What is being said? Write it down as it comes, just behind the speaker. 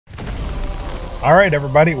All right,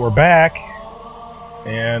 everybody, we're back,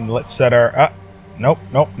 and let's set our. Nope,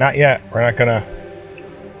 not yet. We're not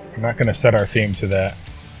gonna set our theme to that.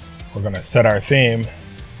 We're gonna set our theme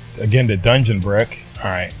again to Dungeon Brick. All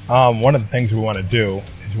right. One of the things we want to do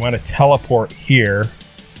is we want to teleport here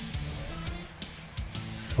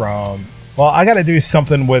from. Well, I got to do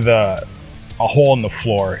something with a hole in the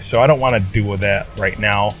floor, so I don't want to deal with that right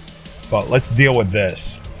now. But let's deal with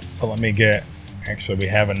this. So let me get. Actually, we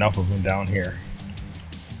have enough of them down here.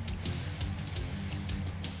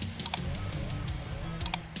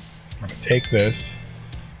 I'm going to take this,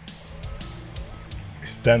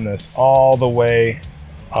 extend this all the way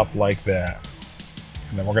up like that,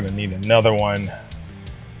 and then we're going to need another one.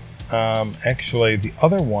 Actually, the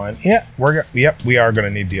other one, we are going to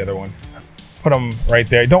need the other one. Put them right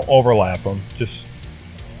there. Don't overlap them. Just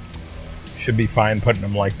should be fine putting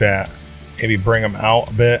them like that. Maybe bring them out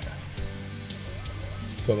a bit.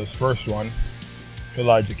 So this first one, the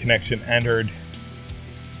logic connection entered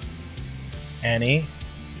any.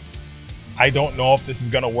 I don't know if this is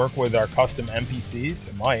going to work with our custom NPCs.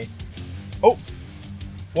 It might. Oh,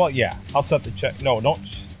 well, yeah. I'll set the check. No, don't.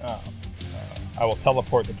 I will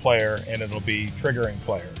teleport the player, and it'll be triggering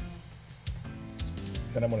player.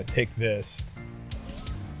 Then I'm going to take this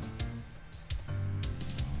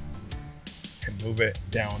and move it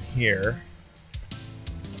down here.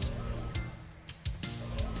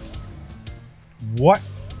 What?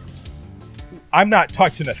 I'm not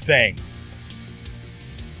touching a thing.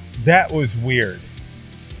 That was weird.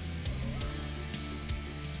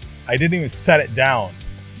 I didn't even set it down.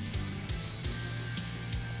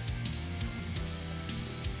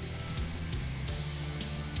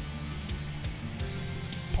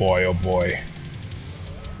 Boy, oh boy.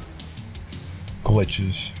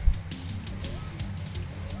 Glitches.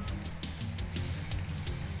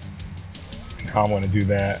 And how I'm going to do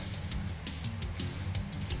that.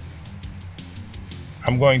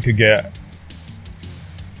 I'm going to get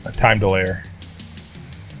a time delayer.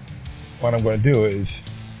 What I'm going to do is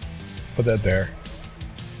put that there.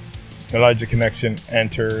 The logic connection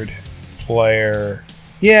entered. Player.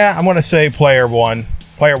 Yeah, I'm going to say player one.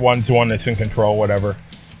 Player one's the one that's in control, whatever.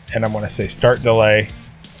 And I'm going to say start delay.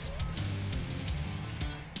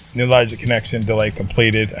 New logic connection delay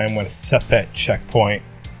completed. I'm going to set that checkpoint.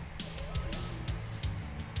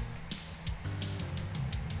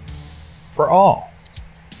 For all.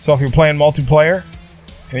 So if you're playing multiplayer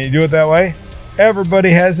and you do it that way, everybody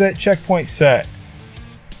has that checkpoint set.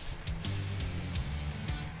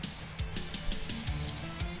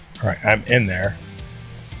 All right, I'm in there.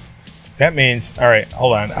 That means, all right,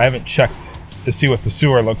 hold on. I haven't checked to see what the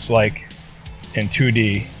sewer looks like in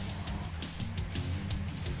 2D.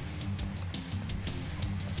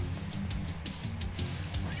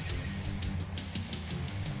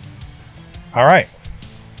 All right.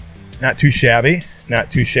 Not too shabby. Not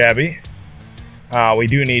too shabby. We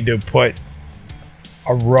do need to put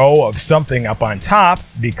a row of something up on top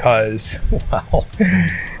because, well,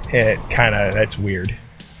 it kind of, that's weird.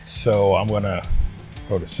 So I'm going to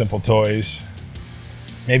go to Simple Toys.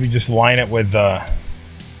 Maybe just line it with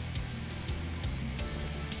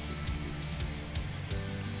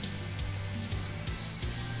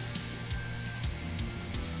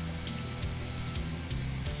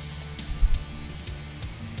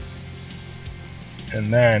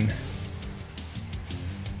and then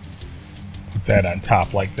put that on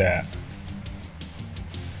top like that.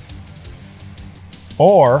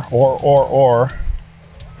 Or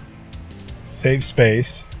save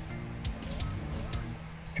space.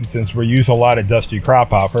 And since we use a lot of Dusty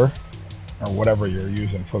Crop Hopper, or whatever you're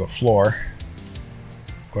using for the floor,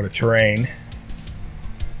 go to Terrain.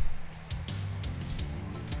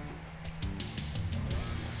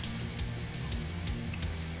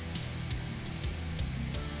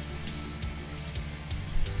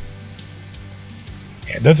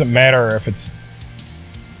 It doesn't matter if it's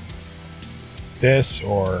this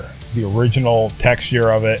or the original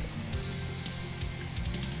texture of it.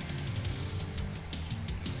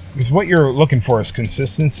 Because what you're looking for is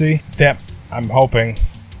consistency. That, I'm hoping,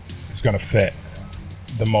 is going to fit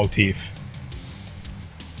the motif.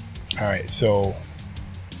 Alright, so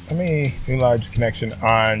let me do logic connection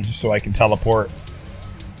on just so I can teleport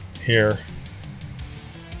here.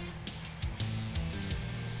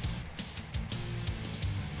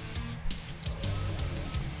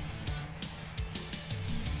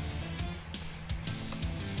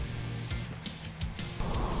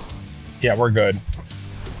 Yeah, we're good.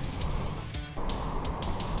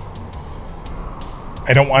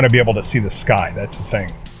 I don't want to be able to see the sky. That's the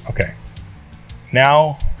thing. Okay.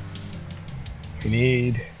 Now we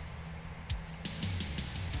need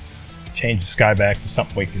change the sky back to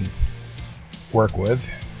something we can work with.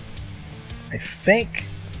 I think...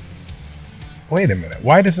 Wait a minute.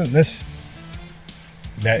 Why doesn't this...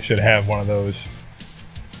 That should have one of those.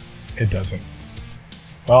 It doesn't.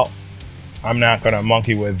 Well, I'm not going to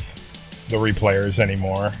monkey with the replayers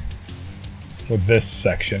anymore. With this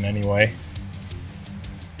section, anyway.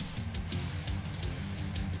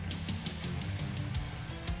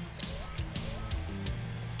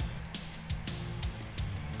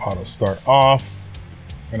 Auto start off.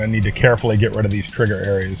 And I need to carefully get rid of these trigger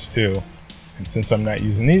areas too. And since I'm not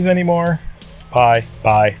using these anymore, bye,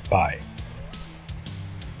 bye, bye.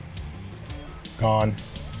 Gone,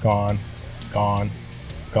 gone, gone,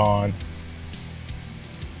 gone.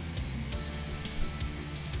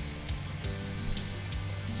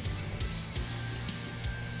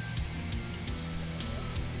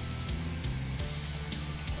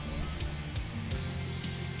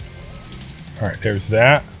 All right, there's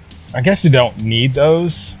that. I guess you don't need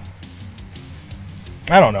those.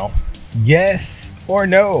 I don't know. Yes or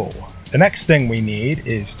no? The next thing we need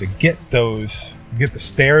is to get those, get the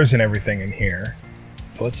stairs and everything in here.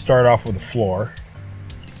 So let's start off with the floor.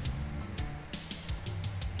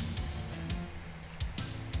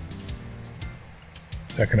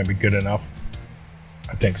 Is that going to be good enough?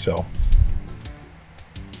 I think so.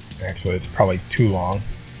 Actually, it's probably too long.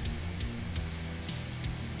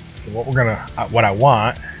 So what we're gonna, what I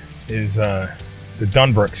want is the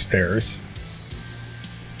Dunbrick stairs,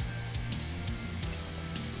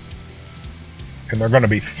 and they're going to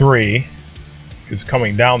be 3, because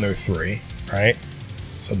coming down they're 3, right?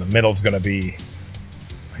 So the middle's going to be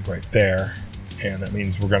like right there, and that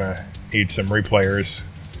means we're going to need some replayers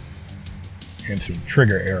and some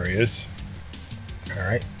trigger areas. All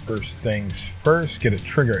right, first things first, get a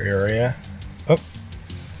trigger area. Oh,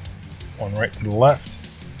 one right to the left.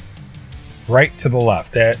 Right to the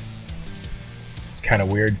left. That it's kind of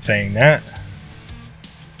weird saying that.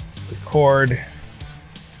 Record.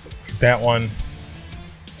 Get that one.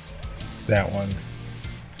 That one.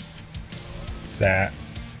 That.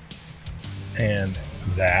 And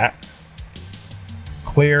that.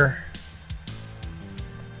 Clear.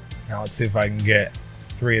 Now let's see if I can get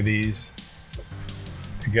 3 of these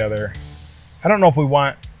together. I don't know if we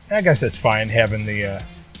want, I guess that's fine having the,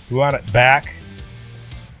 we want it back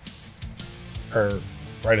or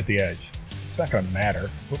right at the edge. It's not going to matter.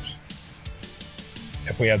 Whoops.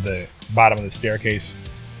 If we have the bottom of the staircase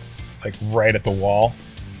like right at the wall,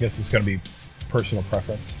 I guess it's going to be personal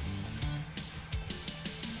preference.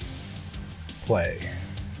 Play.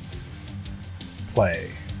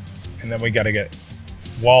 Play. And then we got to get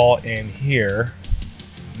wall in here.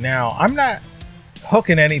 Now, I'm not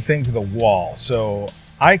hooking anything to the wall, so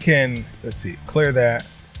I can, let's see, clear that,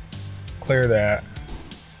 clear that.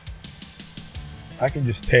 I can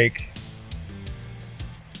just take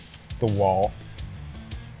the wall.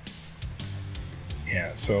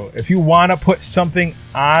 Yeah, so if you want to put something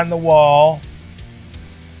on the wall,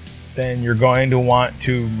 then you're going to want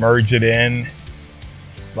to merge it in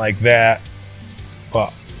like that.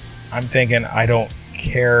 But I'm thinking I don't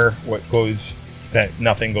care what goes, that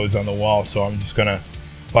nothing goes on the wall, so I'm just gonna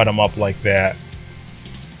butt them up like that.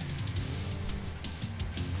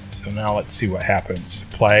 So now let's see what happens.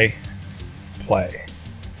 Play. Play.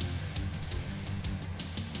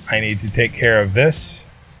 I need to take care of this,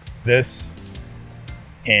 this,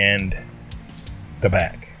 and the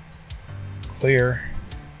back. Clear.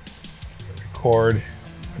 Record.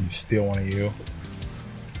 I'll just steal one of you.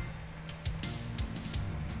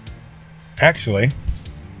 Actually,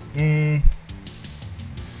 can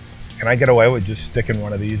I get away with just sticking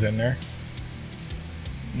one of these in there?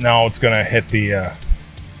 No, it's gonna hit the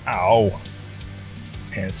ow,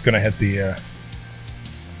 and it's gonna hit the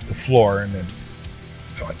floor, and then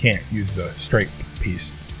so I can't use the straight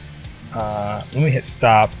piece. Let me hit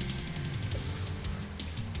stop.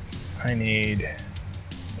 I need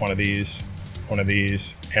one of these,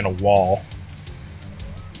 and a wall.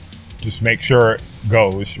 Just make sure it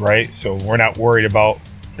goes right, so we're not worried about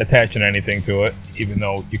attaching anything to it, even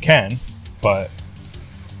though you can, but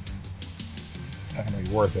it's not gonna be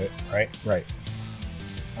worth it, right? Right.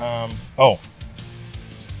 Oh,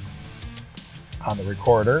 on the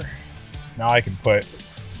recorder, now I can put,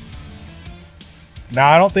 now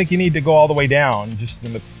I don't think you need to go all the way down, just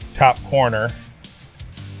in the top corner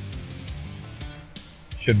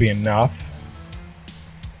should be enough.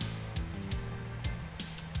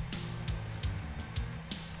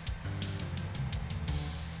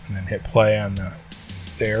 And then hit play on the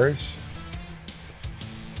stairs.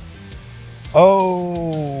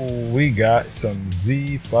 Oh, we got some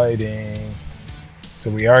Z fighting. So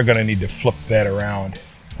we are going to need to flip that around.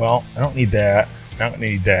 Well, I don't need that. I don't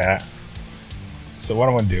need that. So what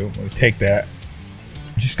I'm going to do, I'm going to take that.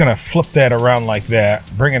 I'm just going to flip that around like that.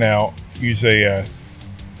 Bring it out. Use a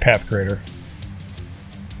path creator.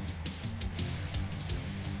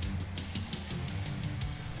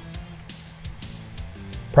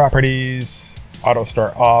 Properties. Auto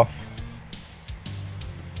start off.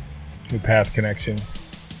 New path connection.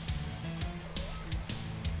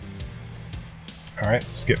 Alright,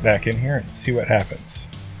 let's get back in here and see what happens.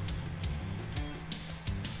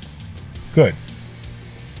 Good.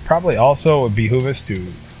 Probably also would behoove us to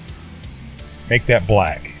make that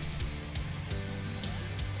black.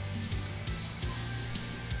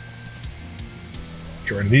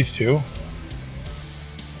 Get rid of these two.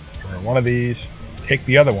 Get rid of one of these. Take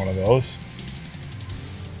the other one of those.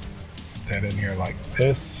 Put that in here like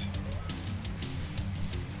this.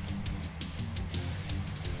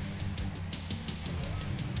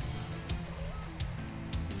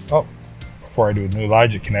 Oh, before I do a new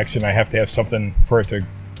logic connection, I have to have something for it to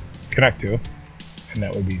connect to, and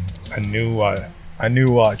that would be a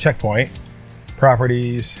new checkpoint.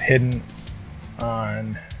 Properties hidden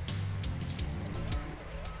on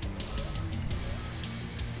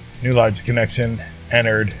new logic connection.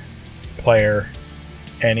 Entered player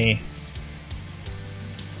any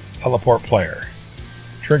teleport player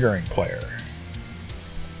triggering player.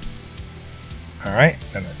 All right,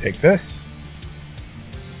 then I take this.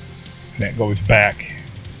 That goes back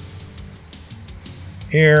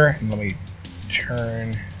here, and let me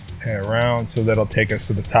turn it around so that'll take us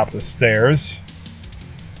to the top of the stairs.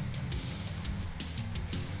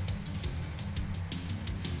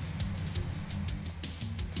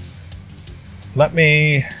 Let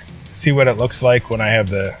me see what it looks like when I have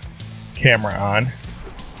the camera on.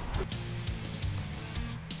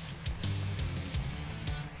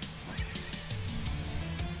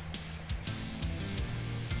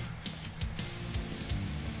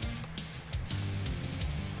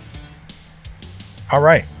 All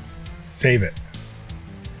right, save it.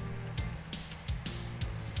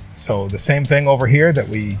 So the same thing over here that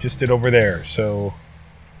we just did over there. So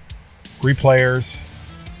replayers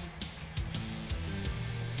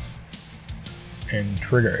and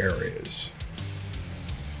trigger areas.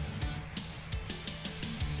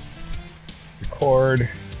 Record.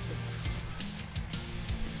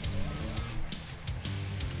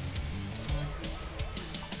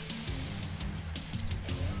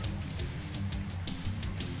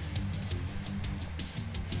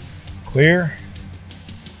 Clear.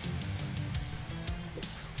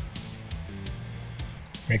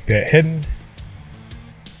 Make that hidden.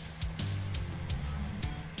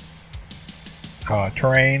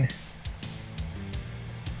 Terrain.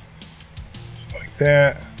 Just like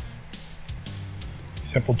that.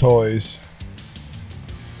 Simple toys.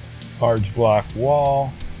 Large block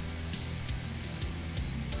wall.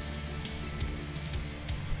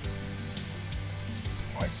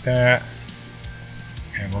 Like that.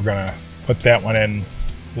 And we're gonna put that one in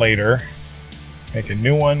later. Make a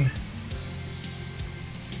new one.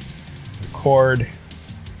 Record.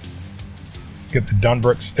 Let's get the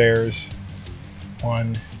Dunbrook stairs.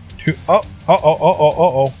 1, 2.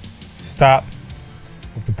 Oh. Stop.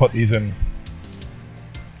 We'll have to put these in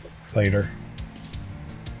later.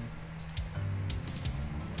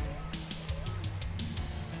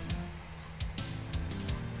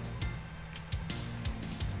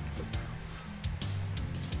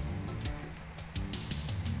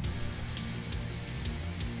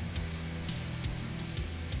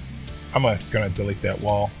 I'm just gonna delete that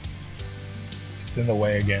wall. It's in the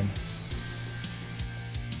way again.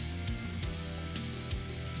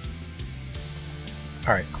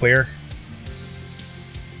 All right, clear.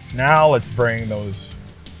 Now let's bring those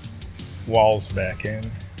walls back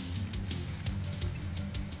in.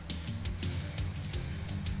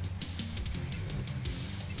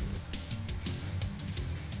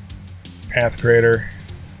 Path creator.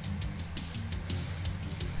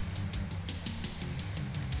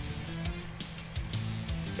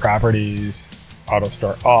 Properties, auto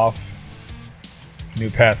start off, new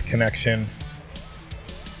path connection.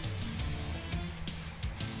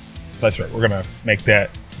 That's right, we're gonna make that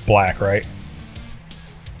black, right?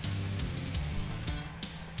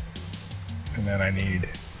 And then I need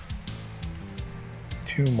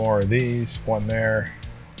 2 more of these, one there,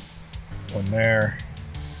 one there.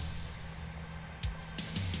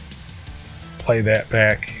 Play that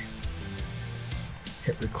back,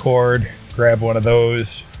 hit record, grab one of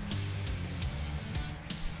those.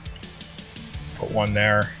 Put one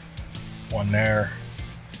there, one there.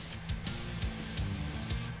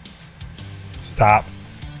 Stop.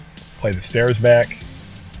 Play the stairs back.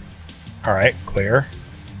 All right, clear.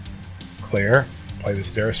 clear. Play the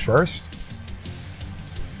stairs first.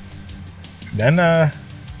 Then the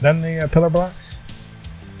pillar blocks.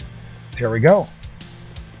 There we go.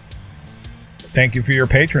 Thank you for your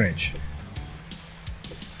patronage.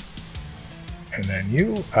 And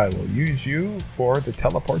then I will use you for the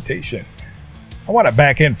teleportation. I want to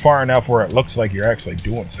back in far enough where it looks like you're actually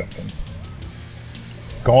doing something.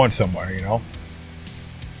 Going somewhere, you know.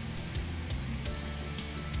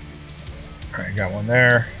 Alright, got one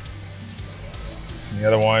there. And the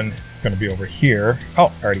other one is going to be over here.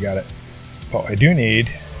 Oh, I already got it. Oh, I do need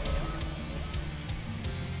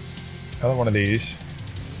another one of these.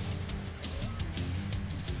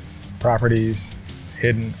 Properties,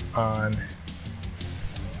 hidden on.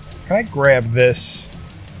 Can I grab this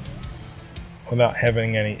without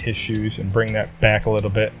having any issues and bring that back a little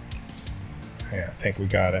bit? Yeah, I think we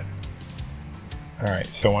got it. Alright,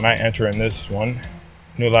 so when I enter in this one,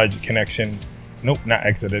 new logic connection. Nope, not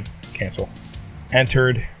exited. Cancel.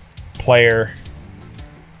 Entered. Player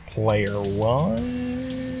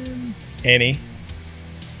 1. Any.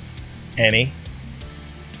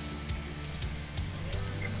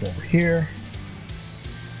 Go over here.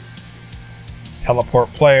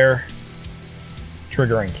 Teleport player.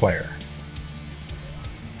 Triggering player.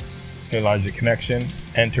 New logic connection.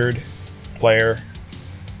 Entered. Player.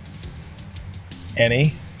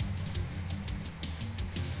 Any.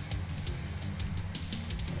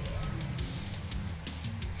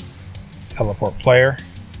 Teleport player.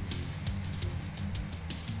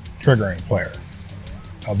 Triggering player.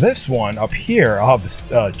 Now this one up here, I'll have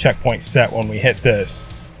this checkpoint set when we hit this.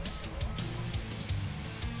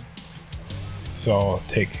 So I'll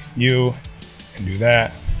take you and do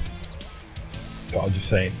that. So I'll just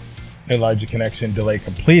say new logic connection delay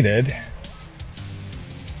completed.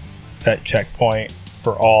 Set checkpoint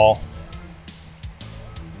for all.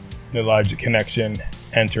 New logic connection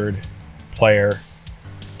entered. Player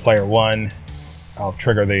 1. I'll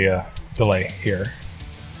trigger the delay here.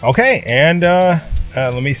 Okay, and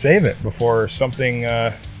let me save it before something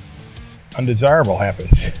undesirable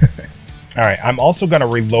happens. All right, I'm also going to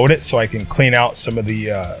reload it so I can clean out some of the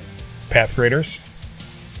path creators.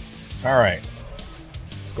 All right,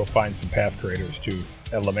 let's go find some path creators to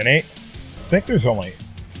eliminate. I think there's aren't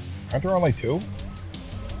there only 2?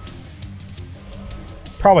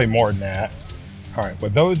 Probably more than that. All right,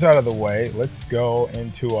 with those out of the way, let's go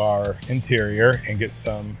into our interior and get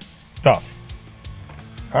some stuff.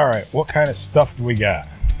 All right, what kind of stuff do we got?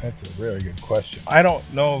 That's a really good question. I don't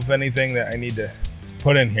know of anything that I need to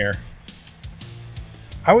put in here.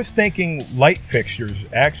 I was thinking light fixtures,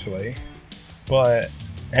 actually, but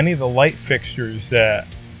any of the light fixtures that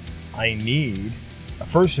I need,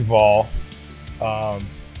 first of all, are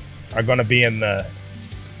going to be in the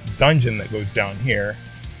dungeon that goes down here,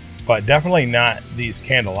 but definitely not these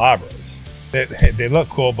candelabras. They look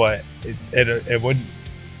cool, but it wouldn't.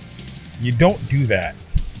 You don't do that.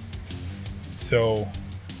 So,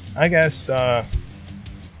 I guess, and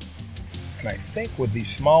I think with these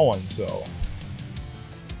small ones, though.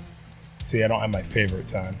 See, I don't have my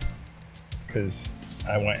favorites on because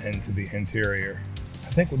I went into the interior.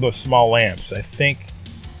 I think with those small lamps, I think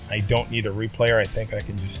I don't need a replayer. I think I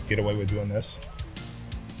can just get away with doing this.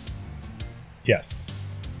 Yes,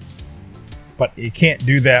 but you can't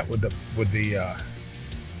do that with the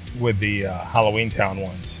Halloween Town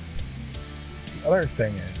ones. The other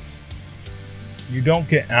thing is, you don't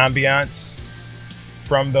get ambiance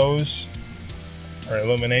from those or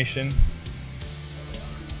illumination.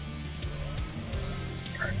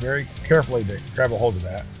 Very carefully to grab a hold of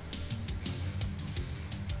that.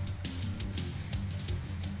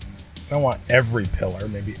 I don't want every pillar,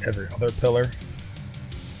 maybe every other pillar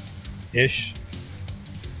ish.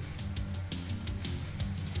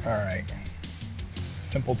 All right,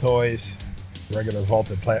 simple toys, regular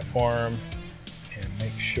vaulted platform, and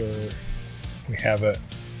make sure we have it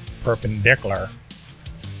perpendicular.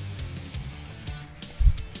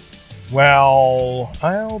 Well,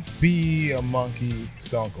 I'll be a monkey's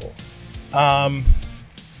uncle.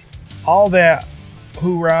 All that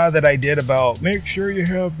hoorah that I did about make sure you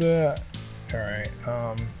have that. All right.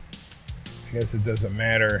 I guess it doesn't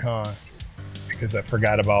matter, huh? Because I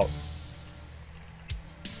forgot about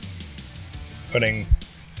putting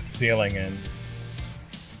the ceiling in.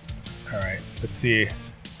 All right. Let's see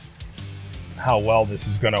how well this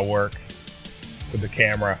is going to work with the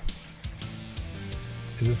camera.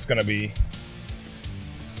 Is this going to be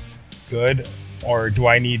good, or do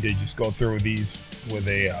I need to just go through these with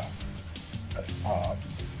a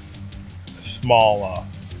small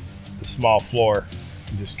floor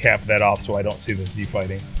and just cap that off so I don't see this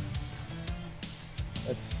defighting?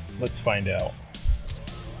 Let's find out.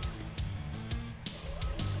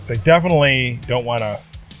 They definitely don't want to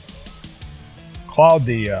cloud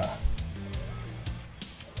the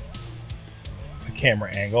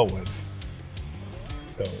camera angle with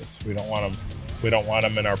those. We don't want them. We don't want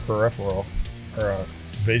them in our peripheral or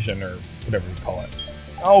vision or whatever you call it.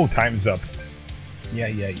 Oh, time's up.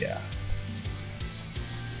 Yeah.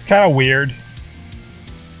 Kind of weird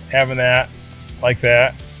having that like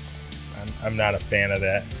that. I'm not a fan of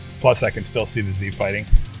that. Plus, I can still see the Z fighting.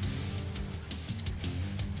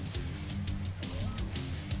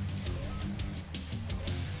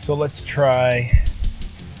 So let's try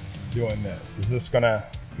doing this. Is this gonna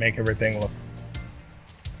make everything look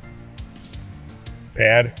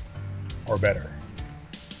bad or better?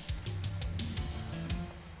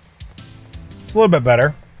 It's a little bit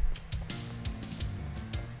better.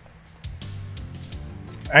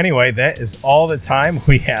 Anyway, that is all the time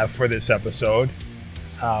we have for this episode.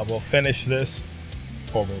 We'll finish this,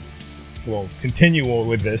 or we'll continue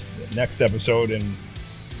with this next episode and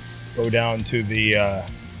go down to the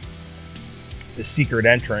secret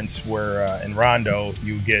entrance where in Rondo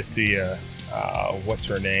you get the what's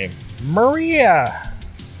her name, Maria.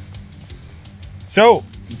 So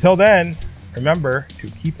until then, remember to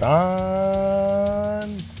keep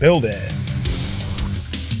on building.